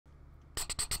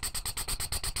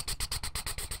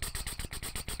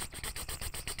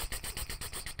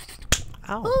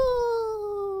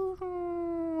Ow.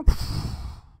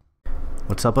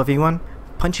 What's up, everyone?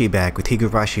 Punchy back with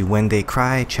Higurashi When They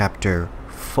Cry, Chapter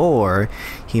 4,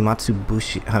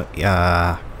 Himatsubushi.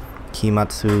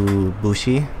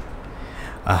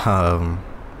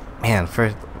 Man,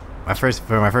 for my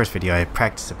first video, I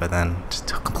practiced it, but then just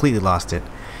completely lost it.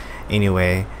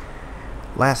 Anyway,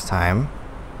 last time,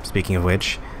 speaking of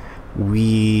which,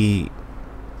 we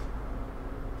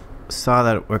saw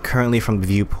that we're currently from the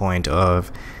viewpoint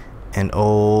of an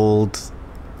old,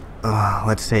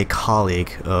 let's say,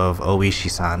 colleague of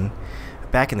Oishi-san.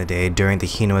 Back in the day, during the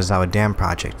Hinamizawa Dam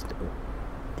project,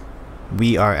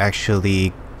 we are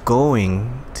actually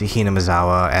going to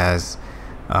Hinamizawa as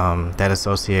that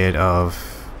associate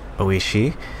of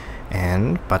Oishi,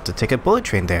 and about to take a bullet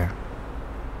train there.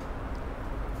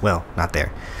 Well, not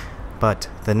there. But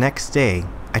the next day,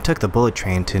 I took the bullet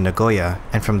train to Nagoya,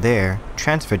 and from there,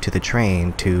 transferred to the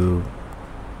train to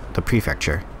the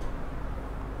prefecture.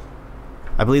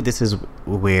 I believe this is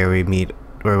where we're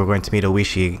going to meet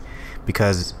Oishi,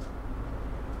 because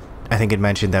I think it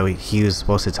mentioned that he was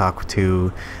supposed to talk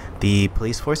to the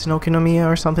police force in Okinomiya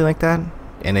or something like that,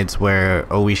 and it's where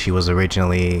Oishi was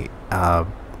originally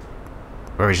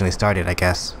started, I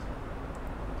guess.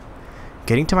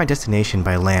 Getting to my destination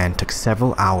by land took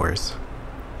several hours.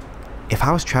 If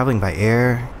I was traveling by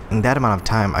air, in that amount of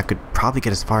time, I could probably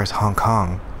get as far as Hong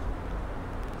Kong.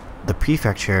 The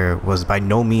prefecture was by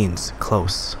no means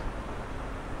close.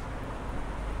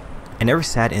 I never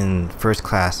sat in first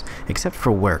class except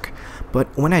for work, but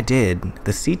when I did,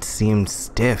 the seats seemed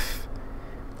stiff.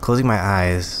 Closing my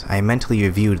eyes, I mentally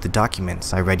reviewed the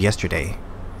documents I read yesterday.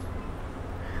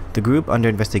 The group under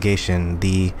investigation,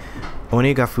 the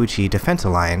Onigafuchi Defense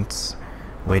Alliance,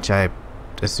 which I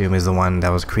assume is the one that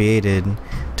was created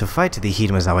to fight the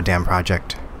Hinamizawa Dam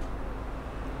project.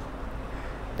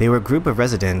 They were a group of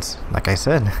residents, like I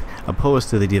said, opposed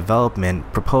to the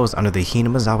development proposed under the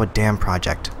Hinamizawa Dam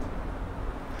project.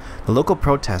 The local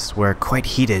protests were quite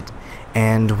heated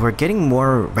and were getting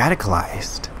more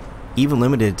radicalized, even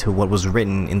limited to what was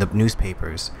written in the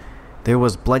newspapers. There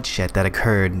was bloodshed that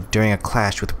occurred during a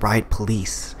clash with riot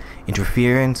police,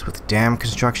 interference with dam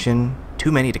construction,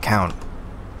 too many to count.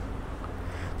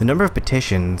 The number of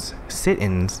petitions,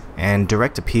 sit-ins, and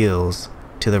direct appeals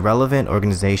to the relevant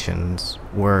organizations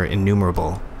were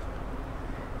innumerable.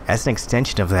 As an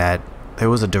extension of that, there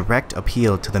was a direct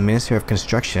appeal to the Minister of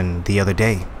Construction the other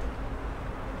day.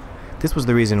 This was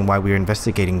the reason why we were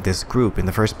investigating this group in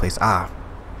the first place. That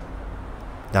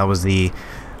was the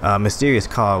mysterious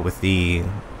call with the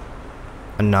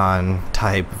anon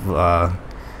type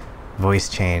voice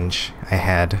change I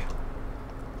had.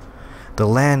 The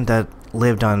land that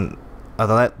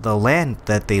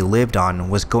they lived on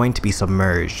was going to be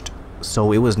submerged,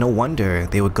 so it was no wonder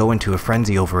they would go into a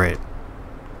frenzy over it.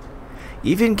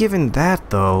 Even given that,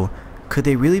 though, could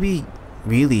they really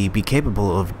be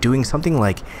capable of doing something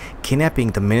like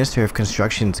kidnapping the Minister of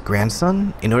Construction's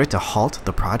grandson in order to halt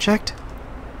the project?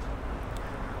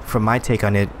 From my take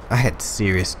on it, I had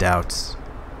serious doubts.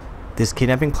 This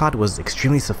kidnapping plot was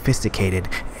extremely sophisticated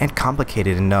and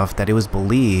complicated enough that it was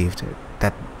believed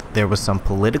that there was some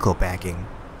political backing.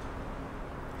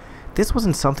 This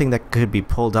wasn't something that could be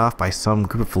pulled off by some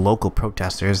group of local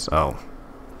protesters. They're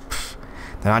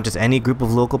not just any group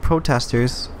of local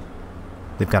protesters.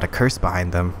 They've got a curse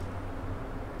behind them.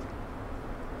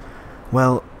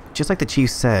 Well, just like the chief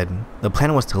said, the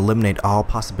plan was to eliminate all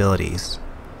possibilities.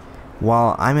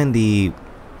 While I'm in the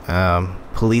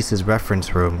police's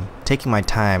reference room, taking my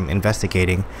time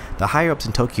investigating, the higher-ups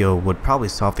in Tokyo would probably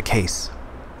solve the case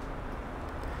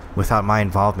without my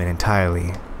involvement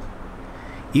entirely.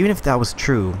 Even if that was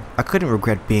true, I couldn't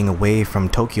regret being away from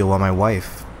Tokyo while my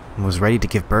wife was ready to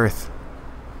give birth.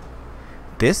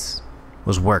 This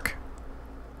was work.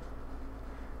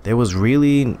 There was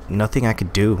really nothing I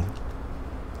could do.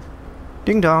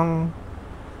 Ding dong!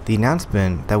 The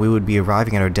announcement that we would be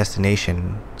arriving at our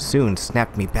destination soon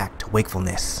snapped me back to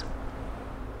wakefulness.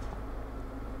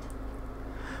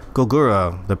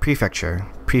 Gogura, the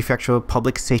Prefectural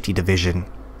Public Safety Division.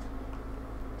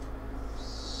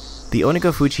 The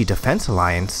Onigafuchi Defense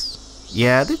Alliance?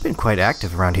 Yeah, they've been quite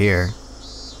active around here.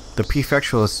 The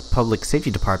Prefectural Public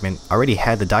Safety Department already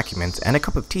had the documents and a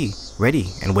cup of tea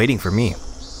ready and waiting for me.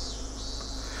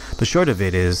 The short of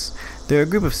it is, they're a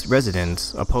group of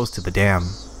residents opposed to the dam.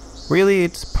 Really,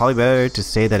 it's probably better to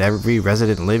say that every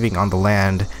resident living on the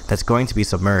land that's going to be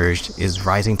submerged is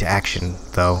rising to action,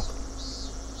 though.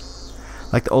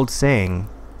 Like the old saying,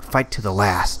 fight to the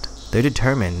last. They're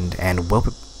determined and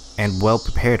well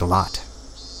prepared a lot.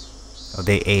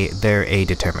 They're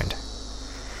determined.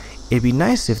 It'd be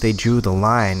nice if they drew the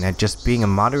line at just being a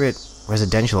moderate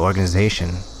residential organization.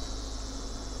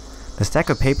 The stack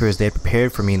of papers they had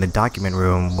prepared for me in the document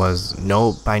room was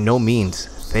by no means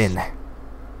thin.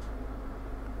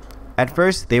 At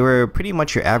first, they were pretty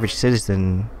much your average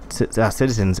citizen's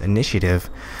initiative,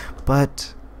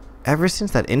 but ever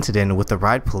since that incident with the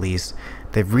riot police,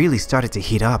 they've really started to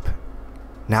heat up.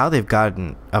 Now they've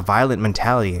gotten a violent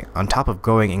mentality on top of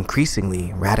growing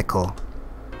increasingly radical.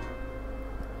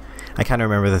 I kind of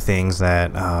remember the things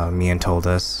that Mion told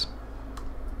us.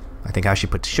 I think how she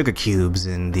put sugar cubes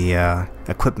in the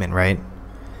equipment, right?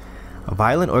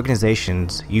 Violent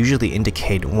organizations usually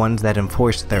indicate ones that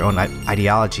enforce their own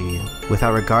ideology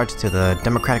without regards to the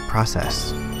democratic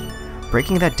process.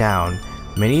 Breaking that down,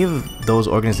 many of those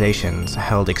organizations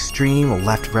held extreme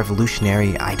left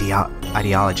revolutionary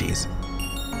ideologies.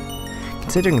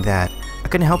 Considering that, I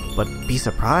couldn't help but be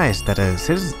surprised that a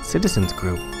citizens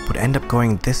group would end up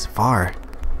going this far.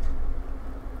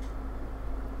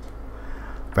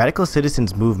 Radical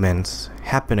citizens movements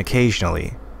happen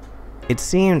occasionally. It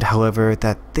seemed, however,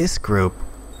 that this group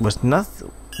was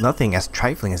nothing as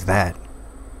trifling as that.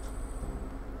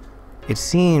 It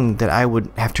seemed that I would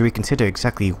have to reconsider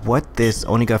exactly what this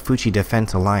Onigafuchi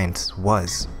Defense Alliance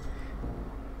was.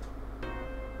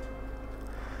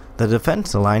 The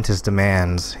Defense Alliance's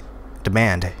demand,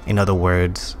 in other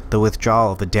words, the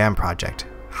withdrawal of the dam project.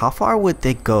 How far would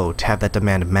they go to have that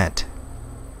demand met?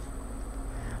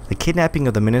 The kidnapping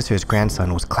of the minister's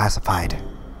grandson was classified.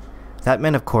 That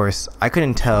meant, of course, I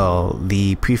couldn't tell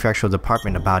the prefectural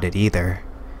department about it either.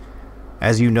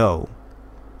 As you know,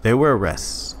 there were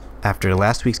arrests after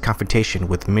last week's confrontation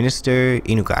with Minister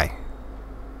Inugai.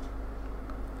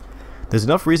 There's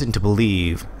enough reason to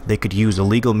believe they could use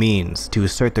illegal means to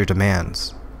assert their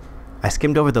demands. I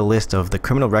skimmed over the list of the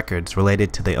criminal records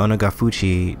related to the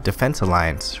Onigafuchi Defense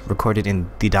Alliance recorded in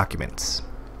the documents.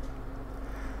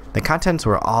 The contents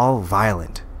were all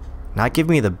violent, not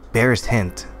giving me the barest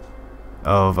hint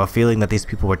of a feeling that these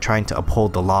people were trying to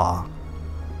uphold the law.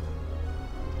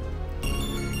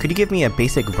 Could you give me a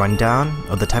basic rundown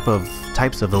of the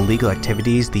types of illegal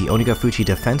activities the Onigafuchi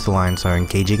Defense Alliance are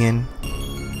engaging in?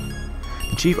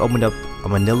 The chief opened up a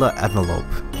manila envelope,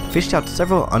 fished out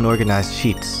several unorganized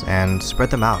sheets, and spread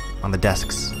them out on the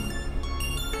desks.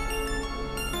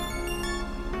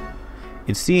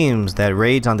 It seems that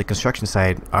raids on the construction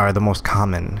site are the most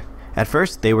common. At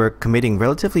first, they were committing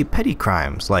relatively petty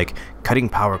crimes like cutting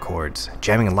power cords,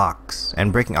 jamming locks,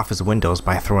 and breaking office windows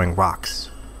by throwing rocks.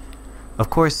 Of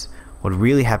course, what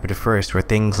really happened first were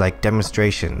things like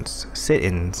demonstrations,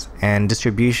 sit-ins, and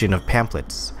distribution of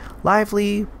pamphlets,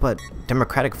 lively but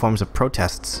democratic forms of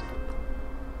protests.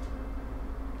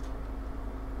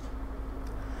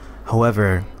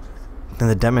 However, then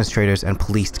the demonstrators and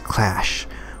police clash,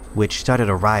 which started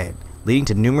a riot, leading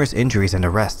to numerous injuries and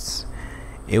arrests.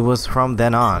 It was from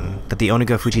then on that the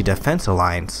Onigafuchi Defense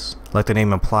Alliance, like the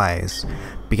name implies,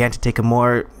 began to take a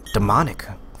more demonic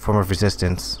form of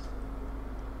resistance.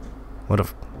 What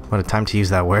a time to use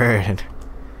that word.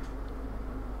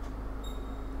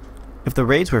 If the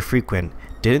raids were frequent,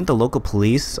 didn't the local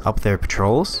police up their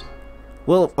patrols?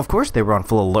 Well, of course they were on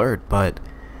full alert, but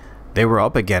they were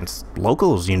up against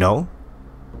locals, you know?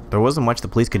 There wasn't much the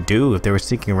police could do if they were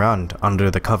sneaking around under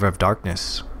the cover of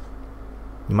darkness.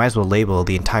 You might as well label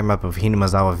the entire map of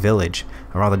Hinamizawa village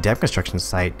around the dam construction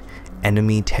site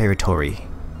enemy territory.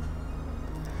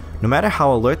 No matter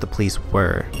how alert the police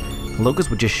were, the locals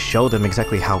would just show them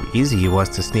exactly how easy it was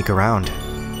to sneak around.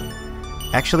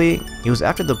 Actually, it was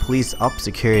after the police upped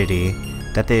security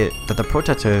that the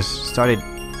protesters started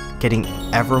getting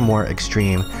ever more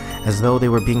extreme, as though they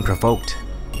were being provoked.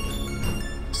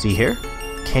 See here?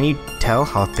 Can you tell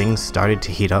how things started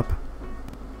to heat up?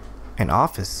 An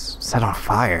office set on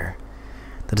fire.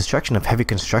 The destruction of heavy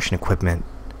construction equipment.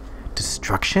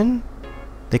 Destruction?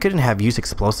 They couldn't have used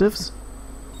explosives?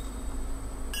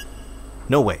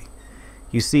 No way.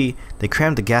 You see, they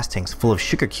crammed the gas tanks full of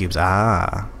sugar cubes.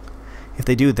 If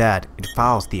they do that, it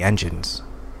fouls the engines.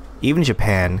 Even in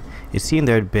Japan, it seemed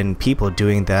there had been people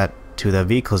doing that to the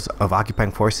vehicles of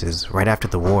occupying forces right after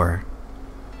the war.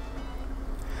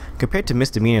 Compared to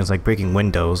misdemeanors like breaking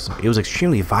windows, it was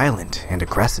extremely violent and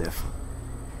aggressive.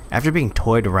 After being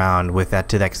toyed around with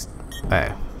to that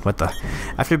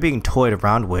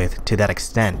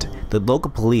extent, the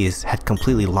local police had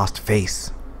completely lost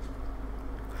face.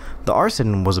 The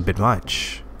arson was a bit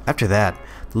much. After that,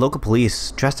 the local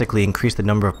police drastically increased the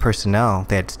number of personnel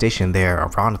they had stationed there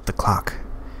around the clock.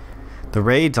 The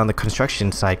raids on the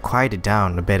construction site quieted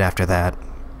down a bit after that.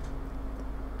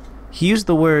 He used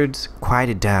the words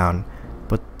quieted down,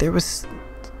 but there was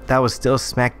that was still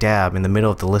smack dab in the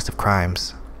middle of the list of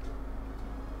crimes.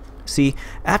 See,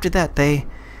 after they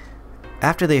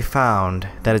found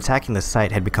that attacking the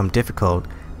site had become difficult,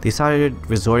 they started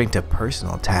resorting to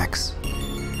personal attacks.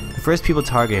 The first people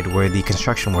targeted were the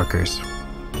construction workers.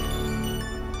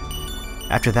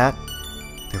 After that,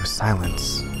 there was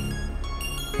silence.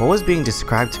 What was being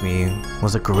described to me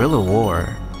was a guerrilla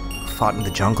war fought in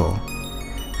the jungle.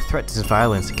 Threats of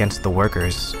violence against the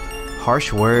workers.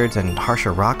 Harsh words and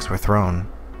harsher rocks were thrown.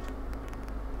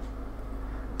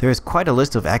 There is quite a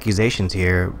list of accusations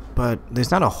here, but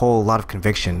there's not a whole lot of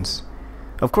convictions.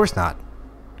 Of course not.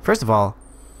 First of all,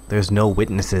 there's no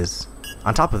witnesses.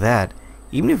 On top of that,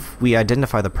 even if we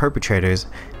identify the perpetrators,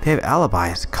 they have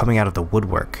alibis coming out of the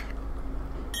woodwork.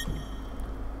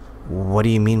 What do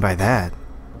you mean by that?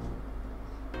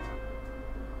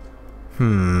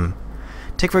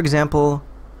 Take for example,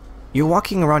 you're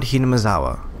walking around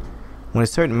Hinamizawa when a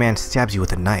certain man stabs you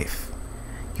with a knife.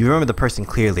 You remember the person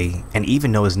clearly and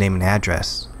even know his name and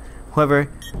address. However,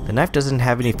 the knife doesn't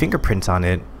have any fingerprints on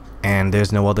it and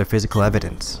there's no other physical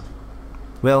evidence.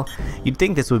 Well, you'd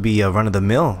think this would be a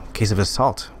run-of-the-mill case of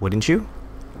assault, wouldn't you?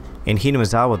 In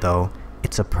Hinamizawa though,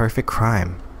 it's a perfect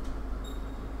crime.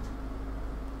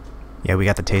 Yeah, we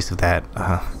got the taste of that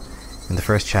in the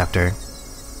first chapter.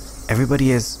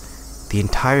 Everybody is, the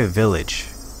entire village,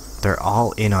 they're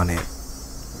all in on it.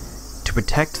 To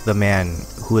protect the man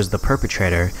who is the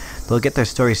perpetrator, they'll get their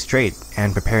story straight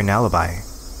and prepare an alibi.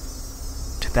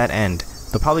 To that end,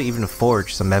 they'll probably even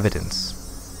forge some evidence.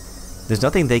 There's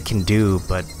nothing they can do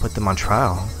but put them on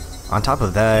trial. On top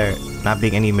of there not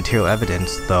being any material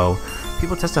evidence, though,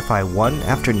 people testify one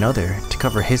after another to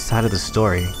cover his side of the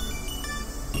story.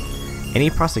 Any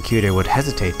prosecutor would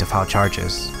hesitate to file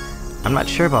charges. I'm not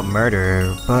sure about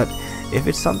murder, but if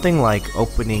it's something like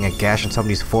opening a gash in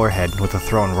somebody's forehead with a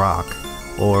thrown rock,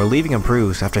 or leaving a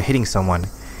bruise after hitting someone,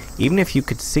 even if you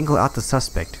could single out the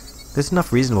suspect, there's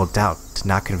enough reasonable doubt to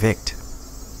not convict.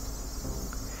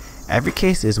 Every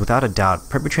case is without a doubt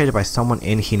perpetrated by someone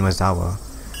in Hinamizawa,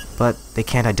 but they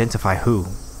can't identify who.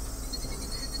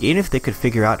 Even if they could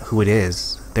figure out who it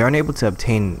is, they're unable to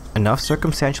obtain enough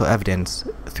circumstantial evidence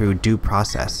through due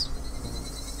process.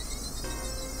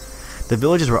 The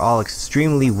villagers were all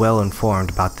extremely well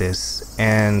informed about this,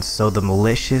 and so the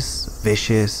malicious,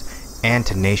 vicious, and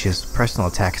tenacious personal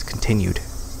attacks continued.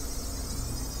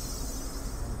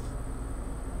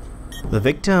 The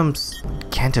victims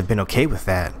can't have been okay with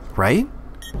that, right?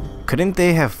 Couldn't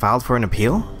they have filed for an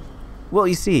appeal? Well,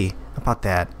 you see, about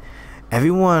that,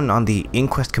 everyone on the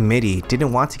inquest committee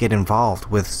didn't want to get involved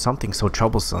with something so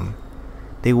troublesome.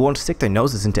 They won't stick their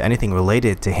noses into anything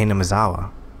related to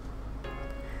Hinamizawa.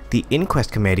 The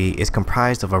inquest committee is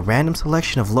comprised of a random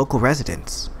selection of local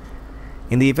residents.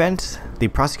 In the event the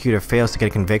prosecutor fails to get a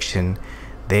conviction,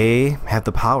 they have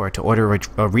the power to order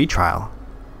a retrial.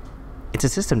 It's a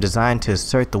system designed to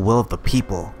assert the will of the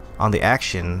people on the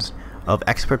actions of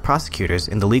expert prosecutors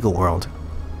in the legal world.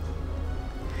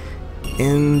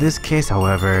 In this case,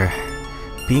 however,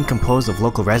 being composed of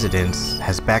local residents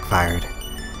has backfired.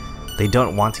 They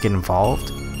don't want to get involved?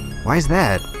 Why is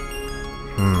that?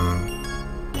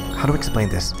 How to explain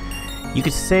this? You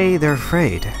could say they're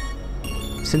afraid.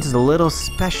 Since it's a little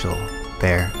special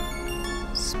there.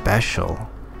 Special?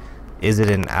 Is it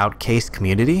an outcast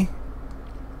community?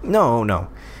 No.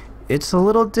 It's a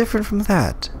little different from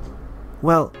that.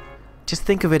 Well, just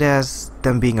think of it as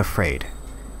them being afraid.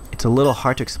 It's a little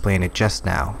hard to explain it just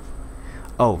now.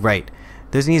 Oh, right.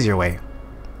 There's an easier way.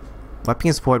 Wiping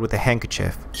his forehead with a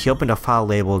handkerchief, he opened a file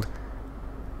labeled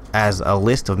as a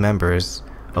list of members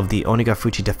of the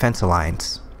Onigafuchi Defense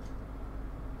Alliance.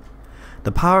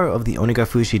 The power of the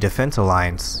Onigafuchi Defense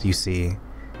Alliance, you see,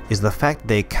 is the fact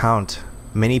they count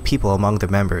many people among their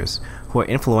members who are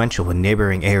influential in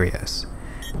neighboring areas.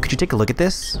 Could you take a look at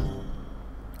this?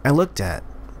 I looked.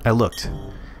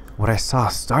 What I saw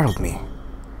startled me.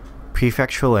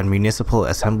 Prefectural and municipal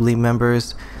assembly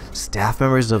members, staff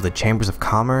members of the chambers of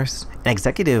commerce, an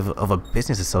executive of a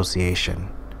business association,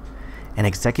 an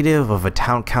executive of a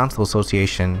town council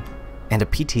association, and a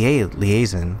PTA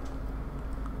liaison.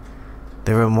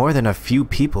 There were more than a few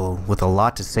people with a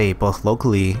lot to say both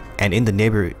locally and in the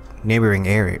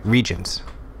neighboring regions.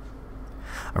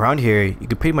 Around here, you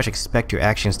could pretty much expect your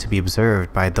actions to be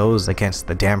observed by those against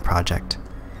the dam project.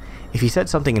 If you said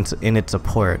something in its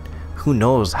support, who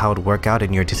knows how it would work out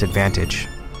in your disadvantage.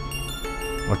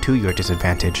 Or to your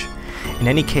disadvantage. In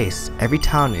any case, every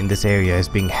town in this area is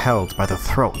being held by the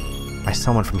throat by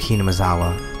someone from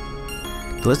Hinamizawa.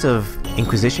 The list of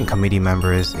Inquisition Committee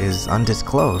members is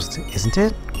undisclosed, isn't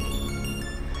it?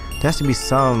 There has to be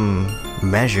some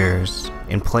measures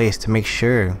in place to make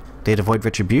sure they'd avoid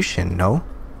retribution, no?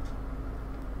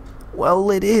 Well,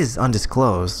 it is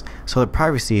undisclosed, so the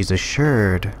privacy is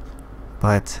assured.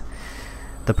 But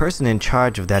the person in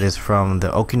charge of that is from the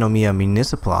Okinomiya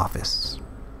Municipal Office.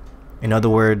 In other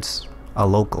words, a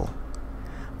local.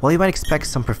 While you might expect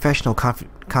some professional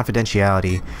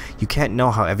confidentiality, you can't know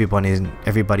how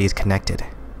everybody is connected.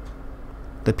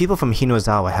 The people from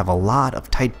Hinamizawa have a lot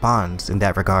of tight bonds in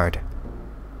that regard.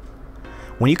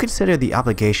 When you consider the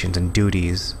obligations and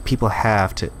duties people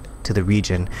have to the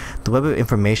region, the web of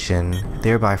information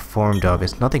thereby formed of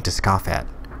is nothing to scoff at.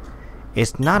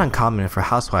 It's not uncommon for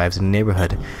housewives in the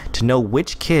neighborhood to know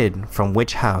which kid from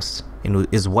which house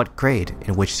is what grade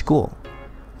in which school,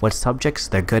 what subjects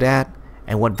they're good at,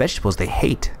 and what vegetables they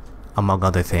hate, among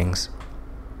other things.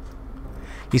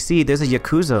 You see, there's a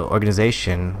Yakuza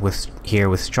organization here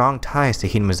with strong ties to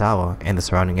Hinamizawa and the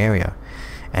surrounding area,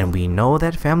 and we know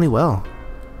that family well.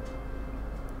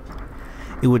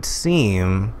 It would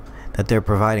seem that they're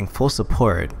providing full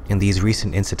support in these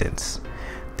recent incidents.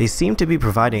 They seem to be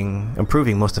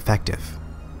proving most effective.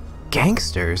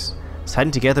 Gangsters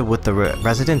siding together with the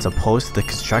residents opposed to the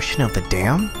construction of the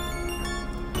dam?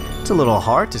 It's a little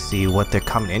hard to see what their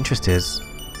common interest is.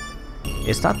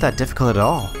 It's not that difficult at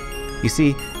all. You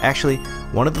see, actually,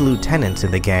 one of the lieutenants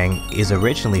in the gang is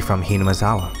originally from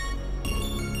Hinamizawa.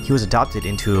 He was adopted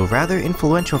into a rather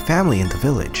influential family in the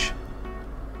village.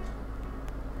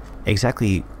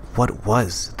 Exactly what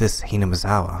was this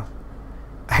Hinamizawa?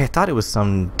 I thought it was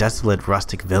some desolate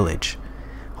rustic village.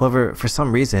 However, for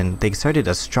some reason, they exerted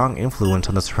a strong influence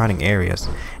on the surrounding areas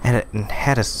and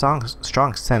had a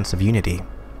strong sense of unity.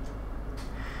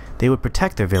 They would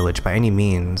protect their village by any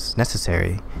means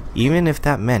necessary, even if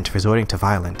that meant resorting to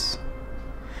violence.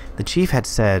 The chief had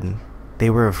said they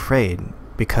were afraid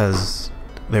because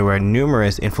there were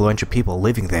numerous influential people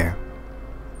living there.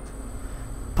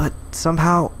 But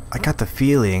somehow, I got the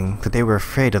feeling that they were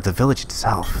afraid of the village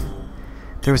itself.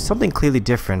 There was something clearly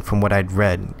different from what I'd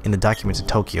read in the documents in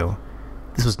Tokyo.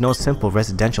 This was no simple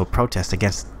residential protest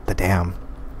against the dam.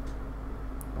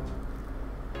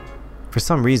 For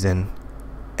some reason,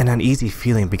 an uneasy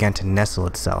feeling began to nestle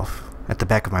itself at the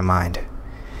back of my mind.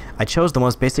 I chose the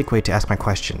most basic way to ask my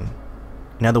question.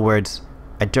 In other words,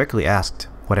 I directly asked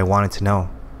what I wanted to know.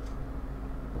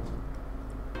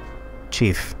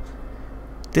 Chief,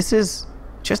 this is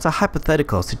just a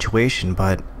hypothetical situation,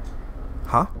 but...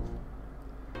 Huh?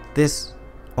 This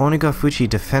Onigafuchi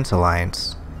Defense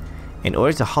Alliance, in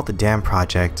order to halt the dam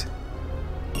project,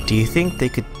 do you think they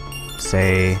could,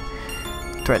 say,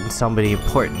 threaten somebody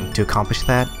important to accomplish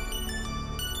that?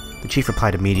 The chief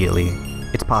replied immediately,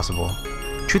 it's possible.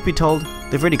 Truth be told,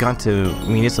 they've already gone to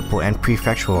municipal and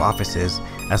prefectural offices,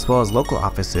 as well as local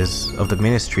offices of the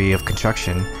Ministry of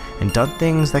Construction, and done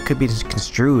things that could be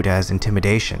construed as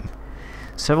intimidation.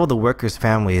 Several of the workers'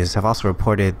 families have also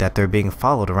reported that they're being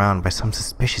followed around by some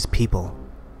suspicious people.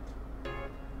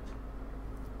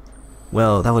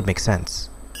 Well, that would make sense.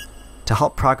 To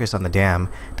halt progress on the dam,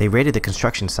 they raided the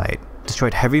construction site,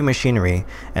 destroyed heavy machinery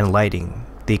and lighting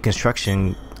the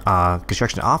construction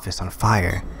office on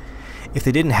fire. If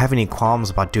they didn't have any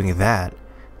qualms about doing that,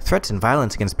 threats and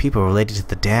violence against people related to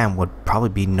the dam would probably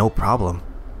be no problem.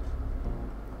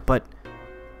 But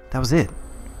that was it.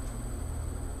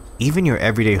 Even your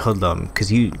everyday hoodlum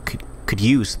could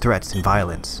use threats and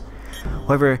violence.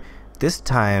 However, this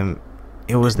time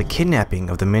it was the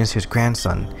kidnapping of the minister's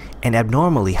grandson, an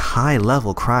abnormally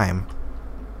high-level crime.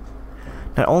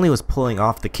 Not only was pulling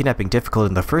off the kidnapping difficult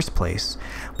in the first place,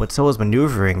 but so was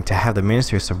maneuvering to have the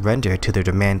minister surrender to their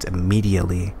demands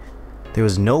immediately. There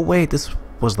was no way this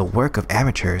was the work of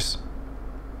amateurs.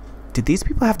 Did these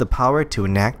people have the power to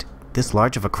enact this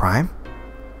large of a crime?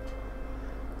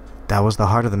 That was the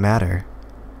heart of the matter.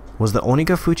 Was the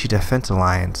Onigafuchi Defense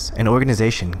Alliance an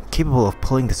organization capable of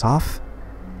pulling this off?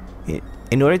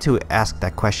 In order to ask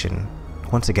that question,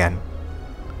 once again,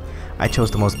 I chose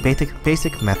the most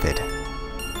basic method.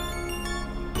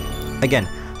 Again,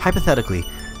 hypothetically,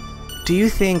 do you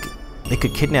think they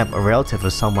could kidnap a relative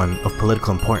of someone of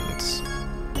political importance?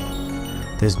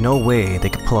 There's no way they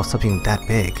could pull off something that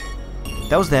big.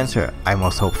 That was the answer I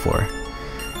most hoped for.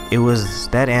 If it was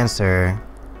that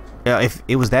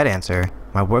answer,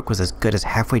 my work was as good as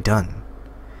halfway done.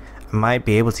 I might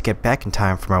be able to get back in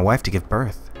time for my wife to give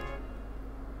birth.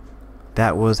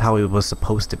 That was how it was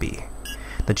supposed to be.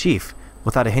 The chief,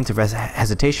 without a hint of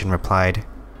hesitation, replied,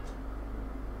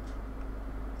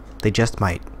 "They just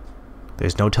might.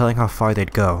 There's no telling how far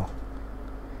they'd go."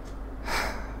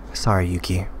 Sorry,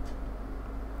 Yuki.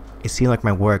 It seemed like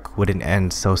my work wouldn't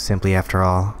end so simply after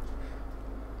all.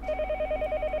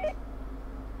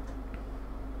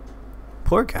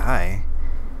 poor guy.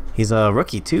 He's a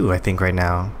rookie too, I think, right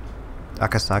now.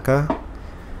 Akasaka?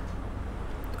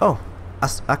 Oh,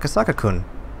 Akasaka-kun.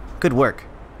 Good work.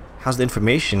 How's the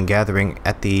information gathering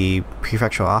at the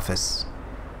prefectural office?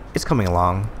 It's coming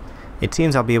along. It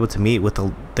seems I'll be able to meet with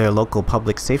their local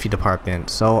public safety department,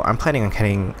 so I'm planning on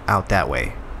heading out that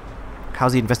way.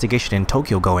 How's the investigation in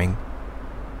Tokyo going?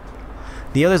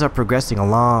 The others are progressing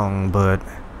along, but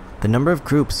the number of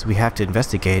groups we have to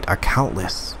investigate are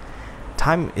countless.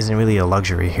 Time isn't really a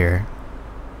luxury here.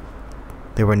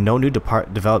 There were no new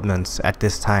developments at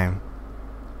this time.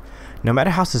 No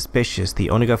matter how suspicious the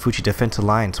Onigafuchi Defense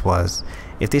Alliance was,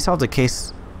 if they solved the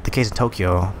case in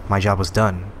Tokyo, my job was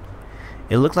done.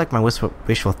 It looked like my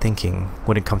wishful thinking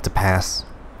wouldn't come to pass.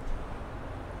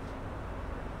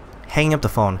 Hanging up the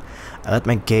phone, I let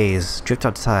my gaze drift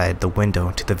outside the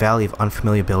window to the valley of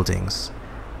unfamiliar buildings.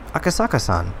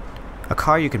 Akasaka-san, a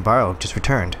car you can borrow just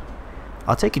returned.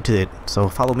 I'll take you to it, so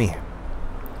follow me.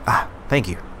 Ah, thank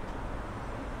you.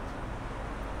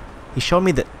 He showed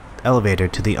me the elevator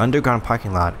to the underground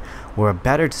parking lot where a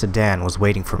battered sedan was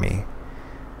waiting for me.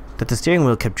 That the steering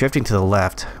wheel kept drifting to the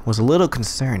left was a little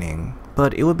concerning,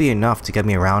 but it would be enough to get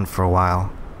me around for a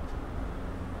while.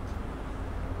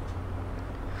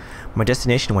 My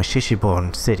destination was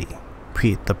Shishibon City,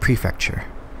 the prefecture,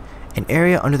 an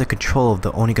area under the control of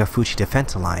the Onigafuchi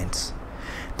Defense Alliance.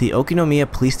 The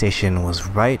Okinomiya police station was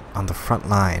right on the front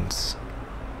lines.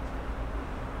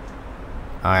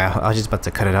 I was just about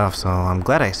to cut it off, so I'm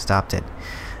glad I stopped it.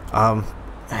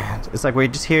 It's like we're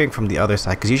just hearing from the other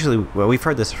side, because usually, well, we've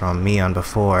heard this from Mion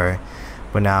before,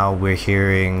 but now we're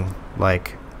hearing,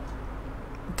 like,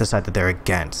 the side that they're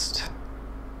against.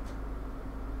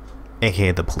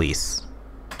 AKA the police.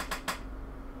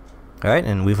 Alright,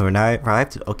 and we've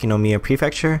arrived at Okinomiya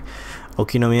Prefecture,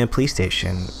 Okinomiya Police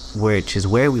Station, which is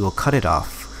where we will cut it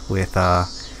off with, Man,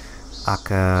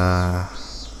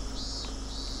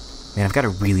 I've got a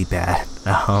really bad,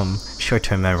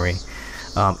 short-term memory.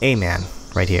 A-Man,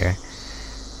 right here.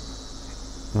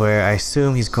 Where I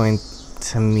assume he's going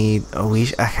to meet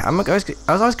Oishi. I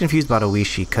was always confused about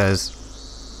Oishi, because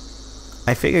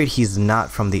I figured he's not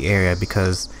from the area,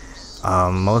 because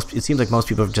it seems like most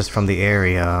people just from the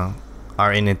area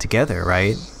are in it together,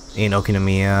 right? In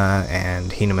Okinomiya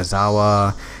and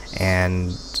Hinamizawa and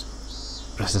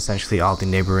just essentially all the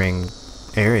neighboring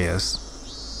areas.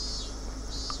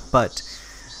 But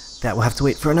that will have to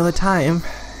wait for another time.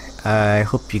 I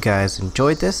hope you guys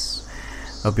enjoyed this.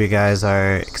 Hope you guys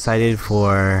are excited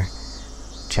for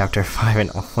Chapter 5 and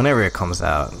whenever it comes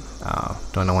out.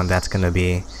 Don't know when that's gonna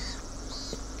be.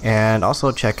 And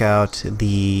also check out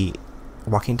the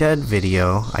Walking Dead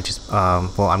video.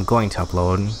 I'm going to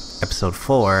upload episode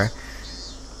 4.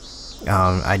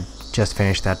 I just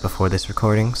finished that before this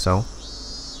recording, so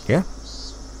yeah,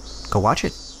 go watch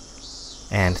it.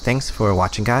 And thanks for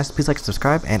watching, guys. Please like and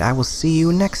subscribe, and I will see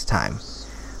you next time.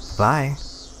 Bye.